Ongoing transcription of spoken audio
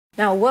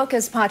Now,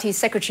 Workers' Party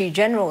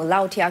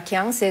Secretary-General Thia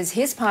Khiang says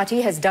his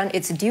party has done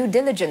its due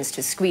diligence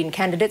to screen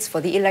candidates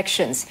for the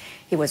elections.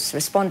 He was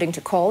responding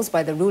to calls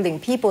by the ruling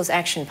People's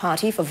Action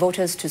Party for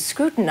voters to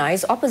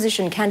scrutinise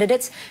opposition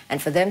candidates and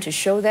for them to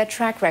show their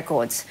track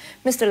records.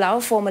 Mr.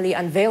 Lau formally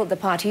unveiled the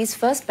party's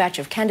first batch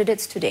of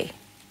candidates today.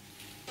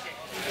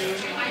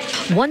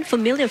 One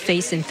familiar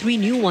face and three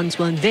new ones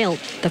were unveiled.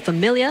 The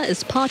familiar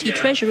is party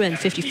treasurer and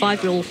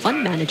 55-year-old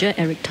fund manager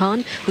Eric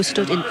Tan, who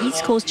stood in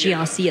East Coast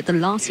GRC at the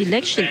last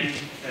election.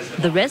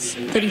 The rest,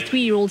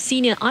 33-year-old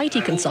senior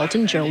IT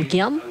consultant Gerald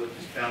Giam,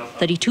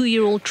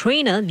 32-year-old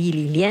trainer Lee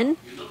Li Lian,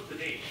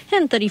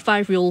 and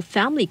 35-year-old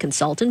family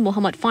consultant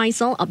Mohamed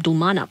Faisal Abdul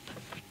Manap.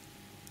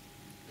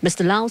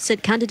 Mr. Lau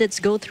said candidates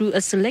go through a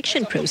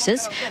selection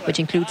process, which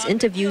includes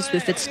interviews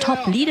with its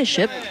top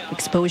leadership,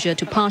 exposure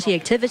to party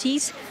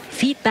activities,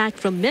 feedback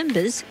from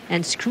members,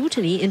 and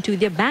scrutiny into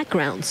their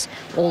backgrounds.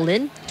 All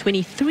in,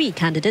 23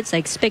 candidates are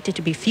expected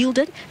to be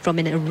fielded from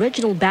an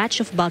original batch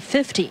of about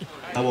 50.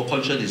 Our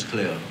conscience is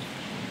clear.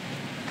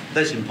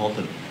 That's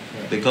important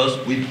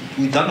because we've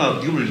done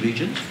our due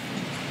diligence.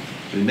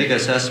 We make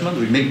assessment,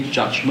 we make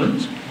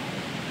judgments.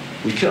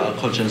 We keep our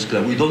conscience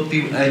clear. We don't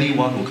feel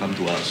anyone will come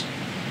to us.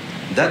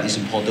 That is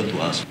important to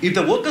us. If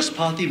the Workers'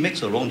 Party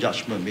makes a wrong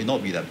judgment, it may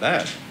not be that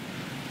bad.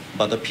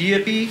 But the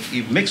PAP, if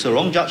it makes a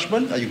wrong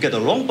judgment and you get the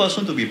wrong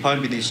person to be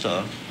Prime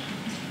Minister,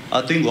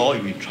 I think we're all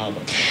in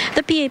trouble.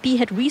 The PAP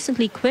had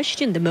recently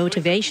questioned the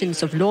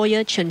motivations of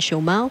lawyer Chen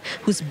Xiumao,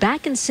 who's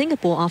back in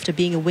Singapore after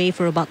being away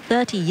for about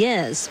 30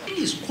 years.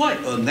 It's quite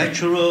a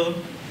natural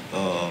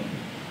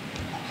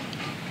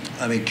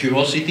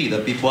curiosity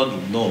that people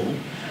want to know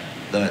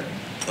that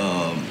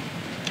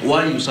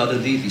why you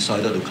suddenly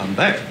decided to come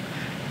back.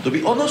 To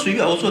be honest with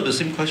you, I also have the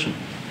same question,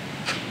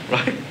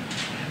 right?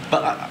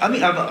 But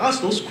I've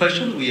asked those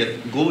questions, we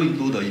have go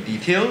into the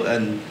detail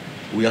and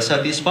we are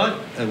satisfied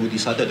and we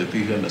decided to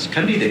bring him as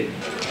candidate.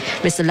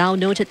 Mr. Lau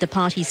noted the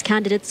party's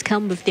candidates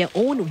come with their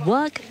own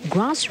work,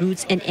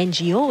 grassroots and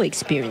NGO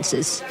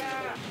experiences.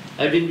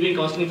 I've been doing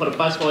counselling for the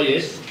past 4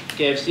 years.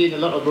 Okay, I've seen a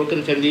lot of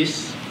broken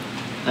families,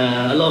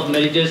 a lot of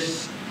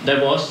marriages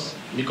divorced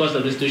because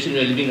of the situation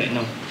we're living right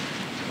now.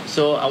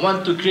 So I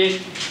want to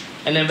create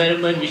an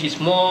environment which is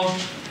more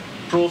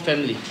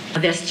pro-family.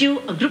 There's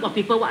still a group of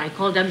people, what I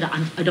call them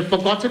the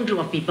forgotten group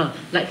of people.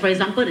 Like, for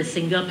example, the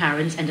single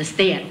parents and the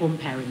stay-at-home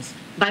parents.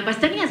 By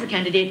standing as a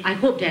candidate, I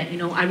hope that,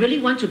 I really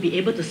want to be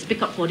able to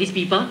speak up for these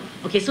people,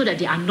 okay, so that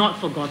they are not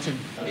forgotten.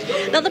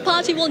 Now, the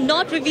party will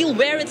not reveal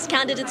where its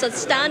candidates are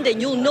standing.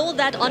 You'll know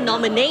that on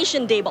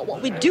nomination day. But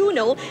what we do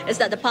know is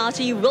that the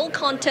party will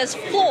contest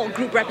 4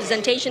 group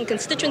representation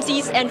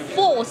constituencies and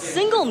 4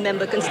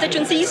 single-member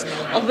constituencies,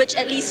 of which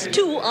at least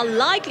 2 are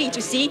likely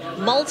to see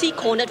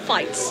multi-cornered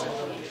fights.